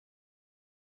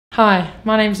Hi,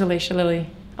 my name's Alicia Lilly.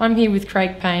 I'm here with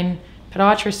Craig Payne,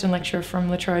 podiatrist and lecturer from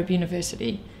La Trobe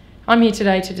University. I'm here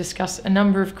today to discuss a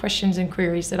number of questions and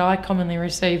queries that I commonly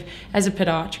receive as a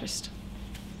podiatrist.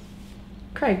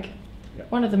 Craig,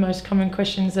 one of the most common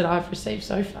questions that I've received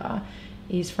so far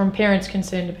is from parents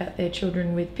concerned about their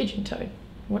children with pigeon toe.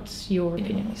 What's your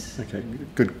opinion on this? Okay,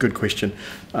 good question.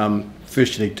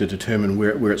 First you need to determine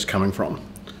where it's coming from.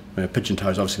 Pigeon toe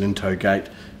is obviously an in-toe gait.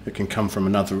 It can come from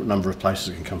another number of places.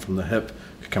 It can come from the hip,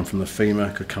 it could come from the femur,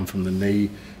 it could come from the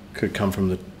knee, could come from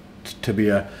the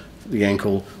tibia, the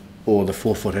ankle, or the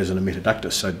forefoot as an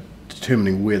emetadductus. So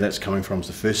determining where that's coming from is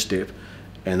the first step,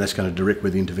 and that's going to direct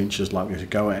where the intervention is likely to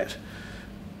go at.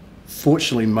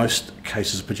 Fortunately, most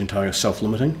cases of pigeon toe are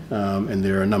self-limiting, and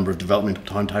there are a number of developmental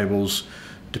timetables,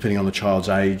 depending on the child's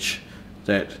age,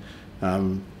 that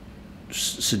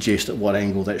suggest at what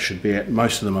angle that should be at.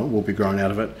 Most of them will be grown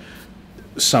out of it.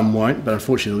 Some won't, but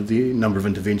unfortunately the number of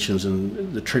interventions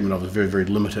and the treatment of it is very, very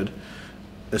limited.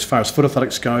 As far as foot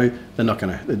orthotics go, they're not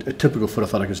going to. A typical foot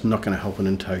orthotic is not going to help an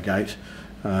in-toe gait.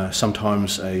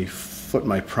 Sometimes a foot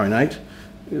may pronate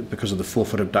because of the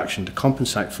forefoot abduction to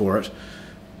compensate for it.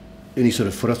 Any sort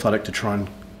of foot orthotic to try and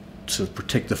sort of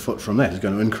protect the foot from that is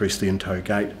going to increase the in-toe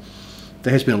gait.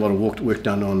 There has been a lot of work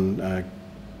done on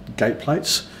gait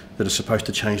plates that are supposed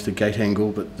to change the gait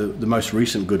angle, but the most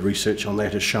recent good research on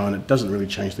that has shown it doesn't really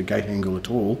change the gait angle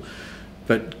at all.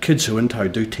 But kids who in-toe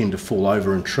do tend to fall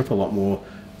over and trip a lot more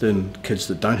than kids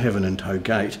that don't have an in-toe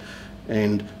gait,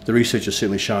 and the research has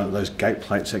certainly shown that those gait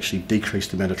plates actually decrease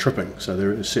the amount of tripping, so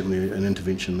there is certainly an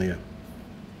intervention there.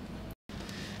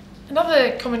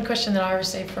 Another common question that I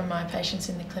receive from my patients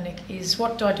in the clinic is,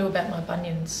 what do I do about my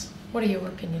bunions? What are your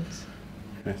opinions?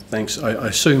 Okay, thanks. I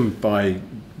assume by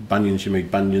bunions you mean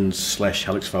bunions /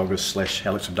 hallux valgus /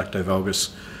 hallux abducto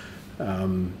valgus.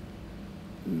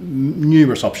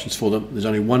 Numerous options for them. There's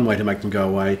only one way to make them go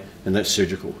away, and that's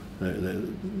surgical.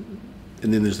 And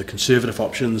then there's the conservative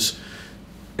options,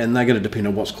 and they're going to depend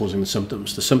on what's causing the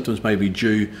symptoms. The symptoms may be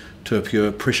due to a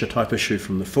pure pressure type issue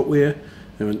from the footwear,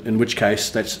 in which case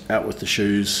that's out with the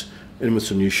shoes, in with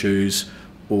some new shoes,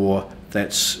 or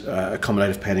that's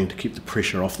accommodative padding to keep the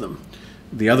pressure off them.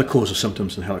 The other cause of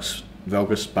symptoms in hallux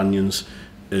valgus bunions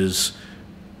is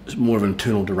more of an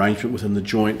internal derangement within the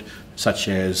joint, such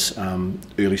as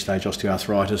early stage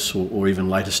osteoarthritis or even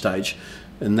later stage.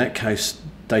 In that case,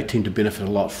 they tend to benefit a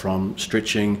lot from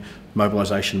stretching,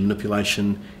 mobilisation,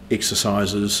 manipulation,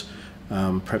 exercises,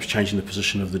 perhaps changing the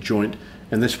position of the joint,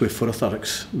 and that's where foot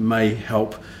orthotics may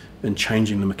help in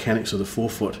changing the mechanics of the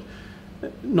forefoot.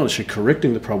 Not necessarily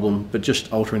correcting the problem, but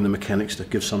just altering the mechanics to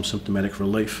give some symptomatic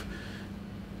relief.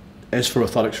 As for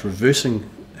orthotics reversing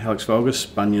hallux valgus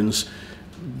bunions,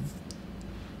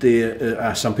 there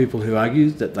are some people who argue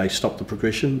that they stop the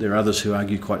progression. There are others who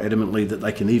argue quite adamantly that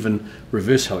they can even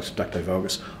reverse hallux abducto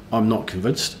valgus. I'm not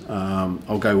convinced.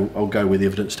 I'll go where the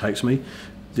evidence takes me.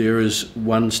 There is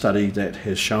one study that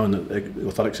has shown that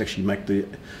orthotics actually make the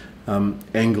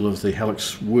angle of the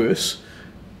hallux worse,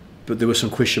 but there were some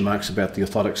question marks about the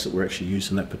orthotics that were actually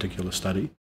used in that particular study.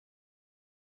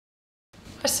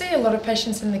 I see a lot of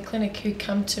patients in the clinic who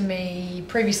come to me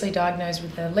previously diagnosed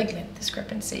with a leg length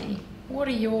discrepancy. What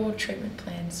are your treatment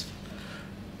plans?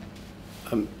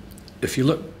 If you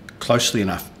look closely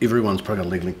enough, everyone's probably got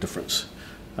a leg length difference.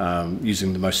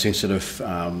 Using the most sensitive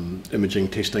imaging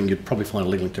testing, you'd probably find a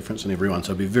leg length difference in everyone,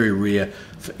 so it'd be very rare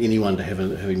for anyone to have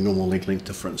a normal leg length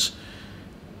difference.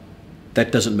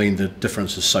 That doesn't mean the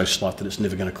difference is so slight that it's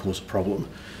never going to cause a problem.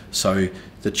 So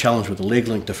the challenge with the leg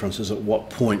length difference is at what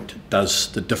point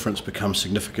does the difference become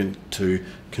significant to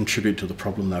contribute to the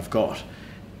problem they've got,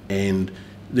 and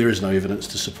there is no evidence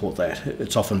to support that.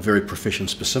 It's often very profession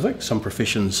specific. Some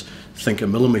professions think a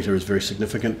millimetre is very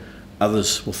significant,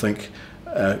 others will think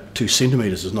 2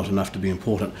 centimetres is not enough to be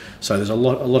important. So there's a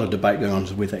lot of debate going on as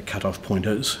to where that cut-off point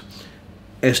is.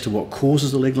 As to what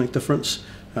causes the leg length difference,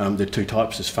 there are 2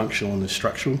 types, there's functional and there's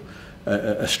structural.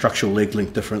 A structural leg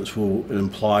length difference will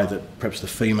imply that perhaps the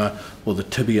femur or the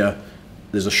tibia,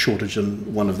 there's a shortage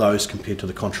in one of those compared to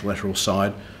the contralateral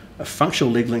side. A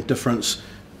functional leg length difference,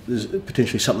 there's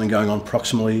potentially something going on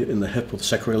proximally in the hip or the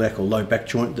sacroiliac or low back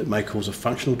joint that may cause a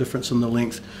functional difference in the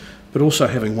length, but also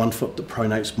having one foot that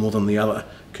pronates more than the other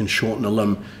can shorten a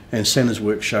limb, and Sanner's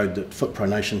work showed that foot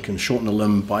pronation can shorten a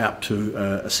limb by up to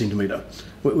a centimetre,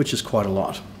 which is quite a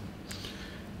lot.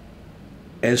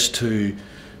 As to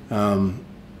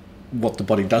what the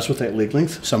body does with that leg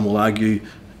length, some will argue,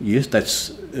 yes,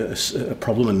 that's a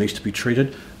problem and needs to be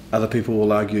treated. Other people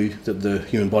will argue that the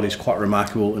human body is quite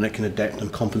remarkable and it can adapt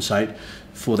and compensate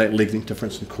for that leg length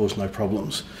difference and cause no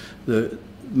problems.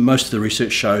 most of the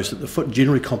research shows that the foot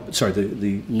generally,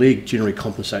 the leg generally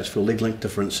compensates for a leg length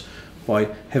difference by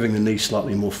having the knee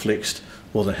slightly more flexed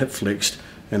or the hip flexed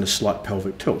and a slight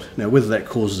pelvic tilt. Now, whether that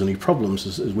causes any problems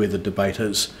is where the debate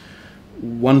is.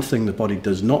 One thing the body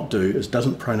does not do is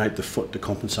doesn't pronate the foot to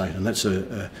compensate, and that's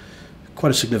quite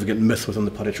a significant myth within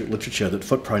the podiatric literature, that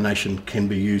foot pronation can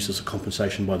be used as a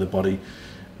compensation by the body.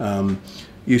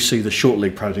 You see the short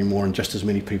leg pronating more in just as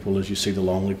many people as you see the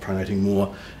long leg pronating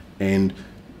more, and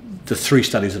the 3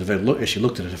 studies that have actually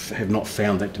looked at it have not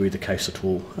found that to be the case at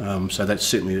all. So that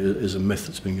certainly is a myth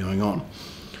that's been going on.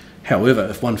 However,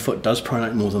 if one foot does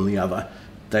pronate more than the other,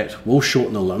 that will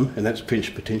shorten the limb, and that's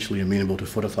potentially amenable to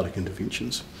foot orthotic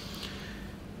interventions.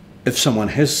 If someone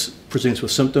presents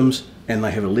with symptoms and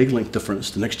they have a leg length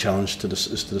difference, the next challenge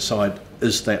is to decide,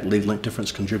 is that leg length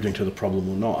difference contributing to the problem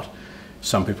or not?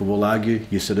 Some people will argue,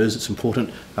 yes it is, it's important.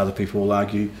 Other people will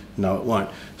argue, no it won't.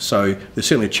 So there's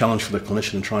certainly a challenge for the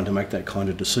clinician in trying to make that kind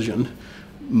of decision.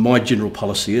 My general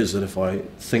policy is that if I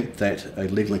think that a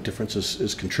leg length difference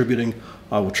is contributing,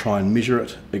 I will try and measure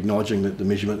it, acknowledging that the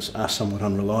measurements are somewhat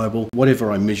unreliable.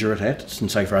 Whatever I measure it at, and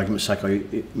say for argument's sake I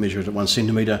measure it at 1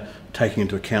 centimetre, taking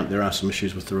into account there are some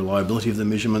issues with the reliability of the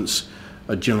measurements,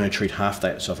 I generally treat half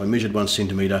that. So if I measured 1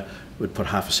 centimetre, we'd put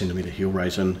half a centimetre heel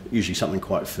raise in, usually something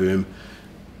quite firm.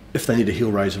 If they need a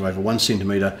heel raise of over 1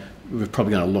 centimetre, we're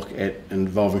probably going to look at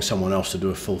involving someone else to do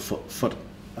a full foot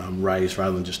raise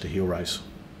rather than just a heel raise.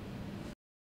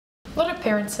 A lot of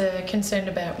parents are concerned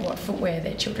about what footwear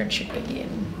their children should be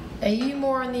in. Are you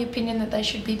more on the opinion that they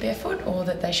should be barefoot or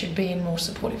that they should be in more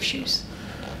supportive shoes?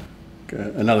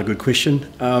 Another good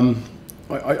question.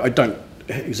 I don't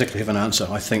exactly have an answer.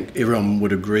 I think everyone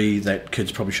would agree that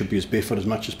kids probably should be as barefoot as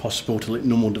much as possible to let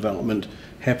normal development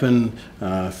happen,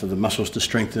 for the muscles to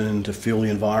strengthen, to feel the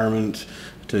environment,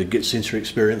 to get sensory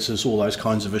experiences, all those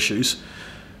kinds of issues.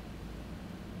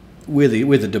 Where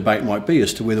the debate might be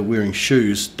as to whether wearing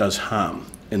shoes does harm,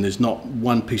 and there's not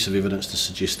one piece of evidence to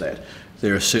suggest that.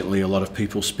 There are certainly a lot of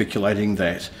people speculating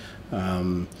that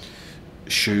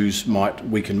shoes might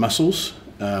weaken muscles.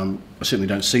 I certainly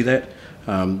don't see that.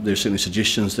 There's certainly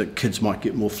suggestions that kids might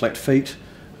get more flat feet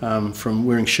from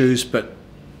wearing shoes, but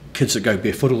kids that go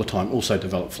barefoot all the time also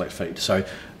develop flat feet. So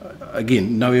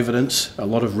again, no evidence, a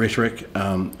lot of rhetoric,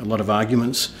 a lot of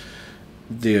arguments.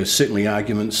 There are certainly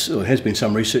arguments, there has been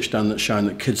some research done that's shown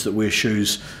that kids that wear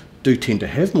shoes do tend to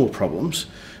have more problems,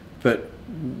 but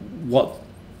what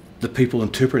the people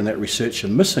interpreting that research are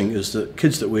missing is that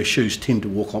kids that wear shoes tend to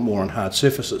walk on more on hard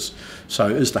surfaces. So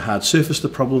is the hard surface the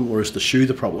problem or is the shoe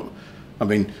the problem? I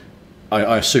mean,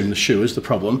 I assume the shoe is the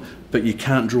problem, but you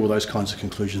can't draw those kinds of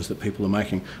conclusions that people are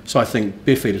making. So I think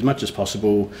bare feet as much as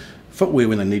possible, footwear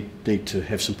when they need to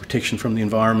have some protection from the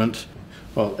environment.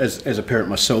 Well, as a parent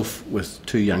myself with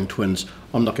 2 young twins,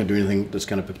 I'm not going to do anything that's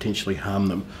going to potentially harm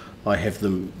them. I have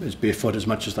them as barefoot as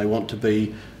much as they want to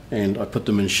be, and I put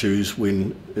them in shoes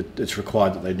when it's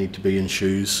required that they need to be in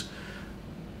shoes.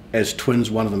 As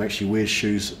twins, one of them actually wears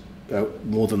shoes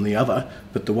more than the other,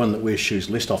 but the one that wears shoes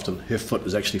less often, her foot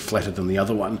is actually flatter than the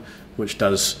other one, which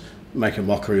does make a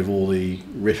mockery of all the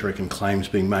rhetoric and claims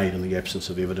being made in the absence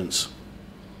of evidence.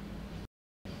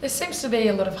 There seems to be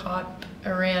a lot of hype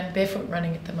around barefoot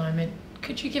running at the moment.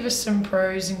 Could you give us some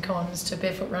pros and cons to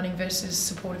barefoot running versus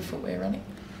supportive footwear running?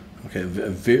 Okay, a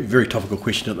very topical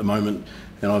question at the moment,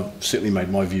 and I've certainly made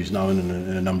my views known in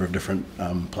a number of different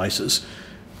places.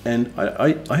 And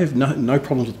I have no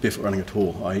problems with barefoot running at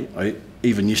all. I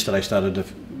even yesterday started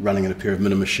running in a pair of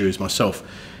minimus shoes myself.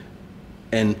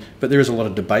 But there is a lot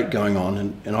of debate going on,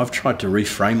 and I've tried to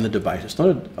reframe the debate.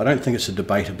 I don't think it's a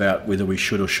debate about whether we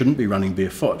should or shouldn't be running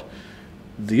barefoot.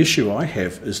 The issue I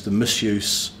have is the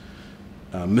misuse,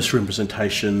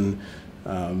 misrepresentation,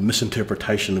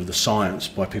 misinterpretation of the science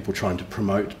by people trying to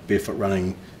promote barefoot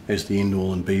running as the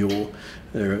end-all and be-all.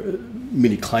 There are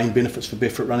many claimed benefits for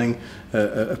barefoot running.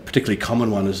 A particularly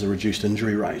common one is the reduced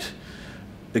injury rate.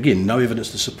 Again, no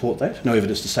evidence to support that, no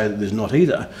evidence to say that there's not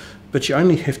either, but you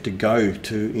only have to go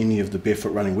to any of the barefoot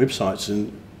running websites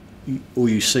and all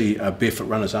you see are barefoot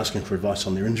runners asking for advice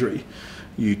on their injury.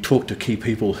 You talk to key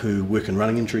people who work in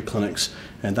running injury clinics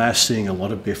and they are seeing a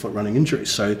lot of barefoot running injuries.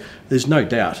 So there's no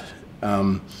doubt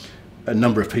a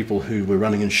number of people who were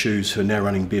running in shoes who are now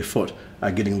running barefoot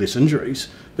are getting less injuries,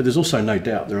 but there's also no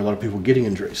doubt there are a lot of people getting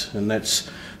injuries, and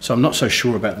so I'm not so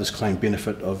sure about this claimed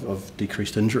benefit of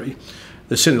decreased injury.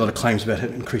 There's certainly a lot of claims about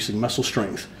it increasing muscle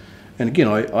strength, and again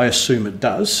I assume it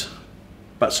does,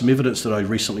 but some evidence that I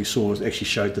recently saw actually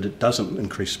showed that it doesn't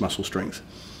increase muscle strength.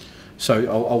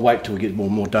 So I'll wait till we get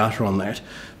more data on that,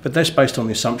 but that's based on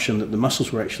the assumption that the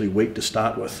muscles were actually weak to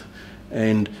start with,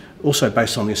 and also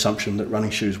based on the assumption that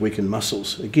running shoes weaken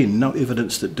muscles. Again, no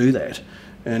evidence that do that.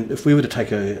 And if we were to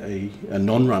take a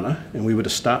non-runner and we were to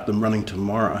start them running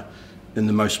tomorrow in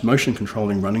the most motion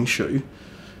controlling running shoe,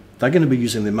 they're going to be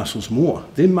using their muscles more.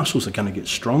 Their muscles are going to get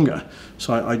stronger.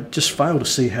 So I just fail to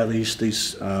see how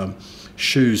these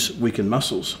shoes weaken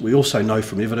muscles. We also know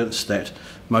from evidence that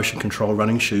motion control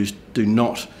running shoes do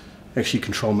not actually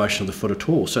control motion of the foot at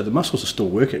all. So the muscles are still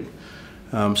working.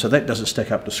 So that doesn't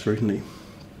stack up to scrutiny.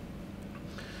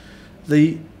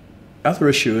 The other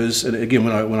issue is, and again,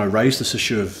 when I raised this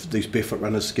issue of these barefoot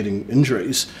runners getting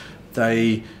injuries,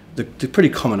 the pretty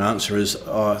common answer is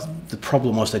the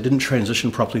problem was they didn't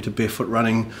transition properly to barefoot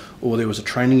running, or there was a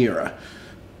training error.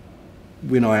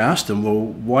 When I asked them, well,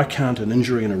 why can't an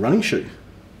injury in a running shoe?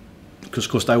 Because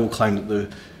of course they will claim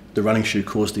that the running shoe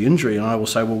caused the injury, and I will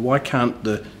say, well, why can't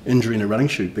the injury in a running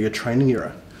shoe be a training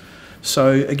error?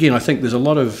 So again, I think there's a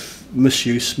lot of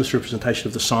misrepresentation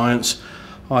of the science.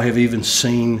 I have even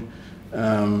seen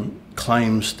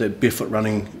claims that barefoot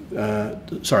running,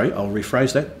 sorry, I'll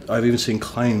rephrase that. I've even seen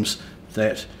claims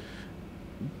that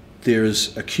there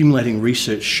is accumulating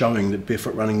research showing that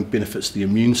barefoot running benefits the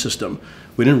immune system,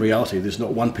 when in reality there's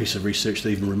not one piece of research that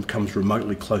even comes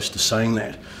remotely close to saying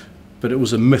that. But it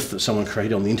was a myth that someone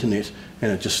created on the internet,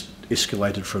 and it just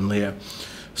escalated from there.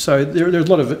 So there's a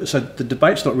lot of, so the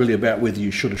debate's not really about whether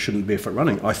you should or shouldn't barefoot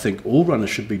running. I think all runners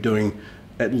should be doing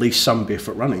at least some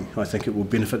barefoot running. I think it will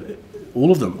benefit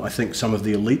all of them. I think some of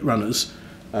the elite runners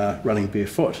are running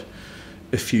barefoot.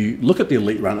 If you look at the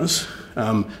elite runners,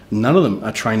 none of them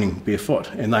are training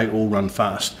barefoot, and they all run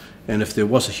fast. And if there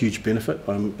was a huge benefit,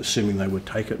 I'm assuming they would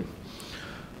take it.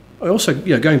 I also,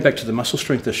 going back to the muscle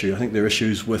strength issue, I think there are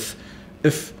issues with,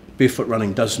 if barefoot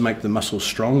running does make the muscles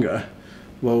stronger,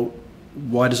 well,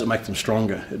 why does it make them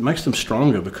stronger? It makes them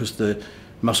stronger because the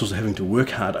muscles are having to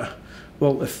work harder.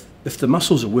 Well, if the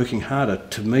muscles are working harder,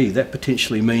 to me, that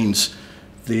potentially means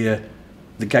the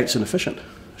gait's inefficient.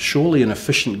 Surely an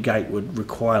efficient gait would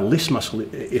require less muscle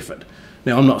effort.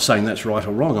 Now, I'm not saying that's right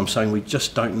or wrong. I'm saying we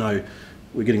just don't know.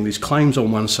 We're getting these claims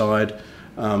on one side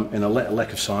and a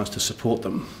lack of science to support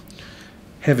them.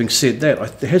 Having said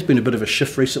that, there has been a bit of a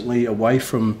shift recently away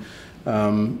from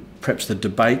perhaps the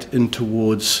debate in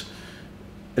towards,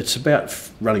 it's about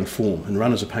running form, and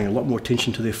runners are paying a lot more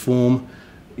attention to their form.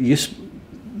 Yes,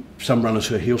 some runners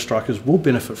who are heel strikers will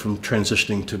benefit from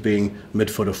transitioning to being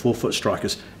midfoot or forefoot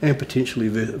strikers, and potentially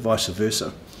vice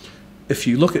versa. If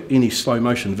you look at any slow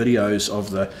motion videos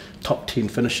of the top 10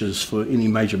 finishers for any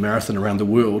major marathon around the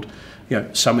world,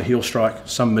 some are heel strike,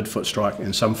 some midfoot strike,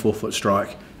 and some forefoot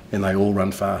strike, and they all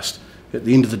run fast. At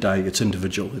the end of the day, it's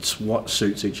individual. It's what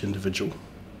suits each individual.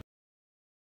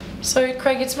 So,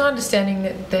 Craig, it's my understanding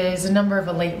that there's a number of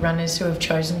elite runners who have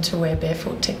chosen to wear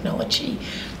barefoot technology.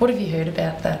 What have you heard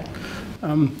about that?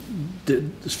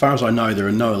 As far as I know, there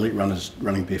are no elite runners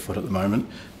running barefoot at the moment.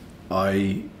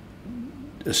 I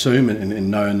assume and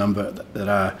know a number that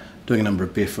are doing a number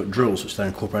of barefoot drills, which they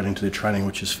incorporate into their training,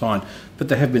 which is fine. But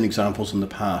there have been examples in the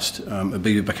past.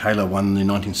 Abiba Bakela won the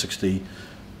 1960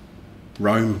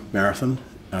 Rome Marathon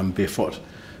barefoot,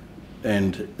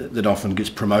 and that often gets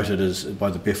promoted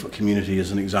by the barefoot community as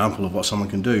an example of what someone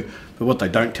can do. But what they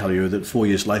don't tell you is that 4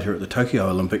 years later at the Tokyo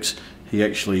Olympics, he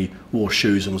actually wore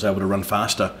shoes and was able to run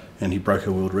faster, and he broke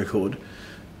a world record.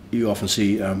 You often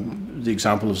see the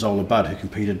example of Zola Budd,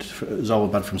 Zola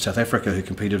Budd from South Africa, who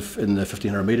competed in the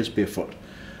 1500 metres barefoot.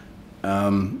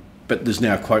 But there's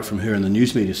now a quote from her in the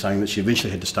news media saying that she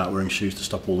eventually had to start wearing shoes to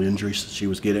stop all the injuries that she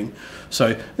was getting.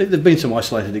 So there have been some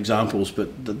isolated examples,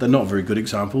 but they're not very good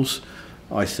examples.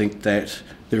 I think that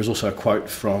there is also a quote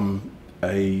from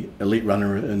an elite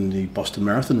runner in the Boston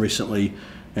Marathon recently,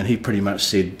 and he pretty much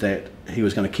said that he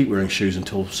was going to keep wearing shoes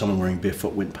until someone wearing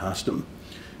barefoot went past him.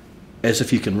 As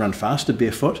if you can run faster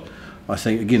barefoot, I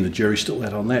think, again, the jury's still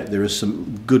out on that. There is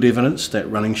some good evidence that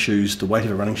running shoes, the weight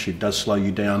of a running shoe does slow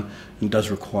you down and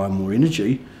does require more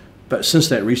energy. But since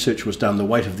that research was done, the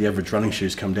weight of the average running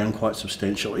shoes come down quite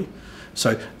substantially.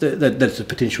 So that's a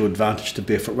potential advantage to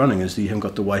barefoot running, is that you haven't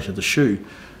got the weight of the shoe.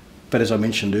 But as I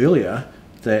mentioned earlier,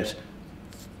 that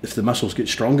if the muscles get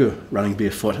stronger running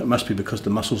barefoot, it must be because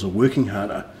the muscles are working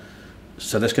harder.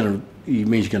 So that's means you're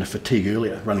going to fatigue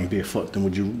earlier running barefoot than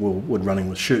would running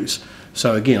with shoes.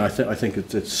 So again, I think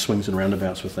it swings and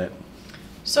roundabouts with that.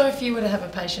 So if you were to have a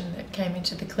patient that came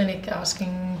into the clinic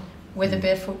asking whether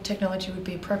barefoot technology would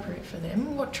be appropriate for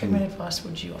them, what treatment advice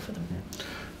would you offer them?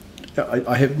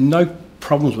 I have no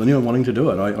problems with anyone wanting to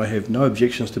do it. I have no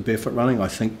objections to barefoot running. I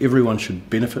think everyone should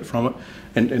benefit from it.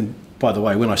 And by the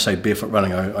way, when I say barefoot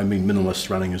running, I mean minimalist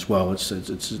running as well.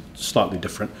 It's slightly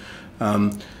different.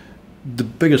 The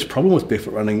biggest problem with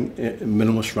barefoot running,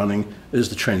 minimalist running, is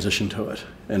the transition to it.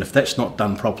 And if that's not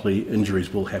done properly,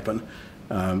 injuries will happen.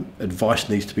 Advice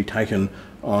needs to be taken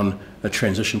on a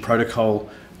transition protocol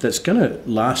that's going to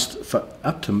last for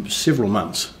up to several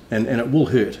months, and it will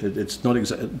hurt. It's not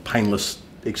painless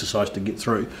exercise to get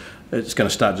through. It's going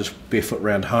to start just barefoot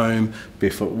round home,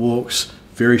 barefoot walks,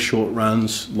 very short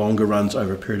runs, longer runs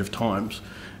over a period of times.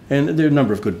 And there are a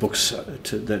number of good books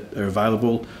that are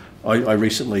available. I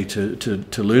recently,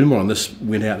 to learn more on this,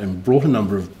 went out and brought a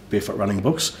number of barefoot running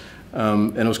books,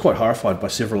 and I was quite horrified by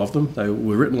several of them. They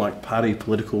were written like party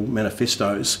political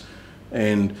manifestos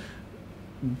and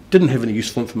didn't have any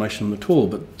useful information at all.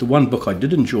 But the one book I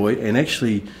did enjoy and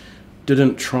actually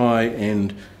didn't try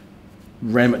and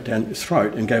ram it down your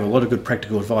throat and gave a lot of good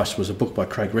practical advice was a book by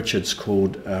Craig Richards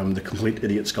called The Complete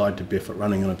Idiot's Guide to Barefoot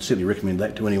Running, and I'd certainly recommend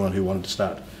that to anyone who wanted to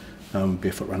start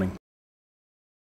barefoot running.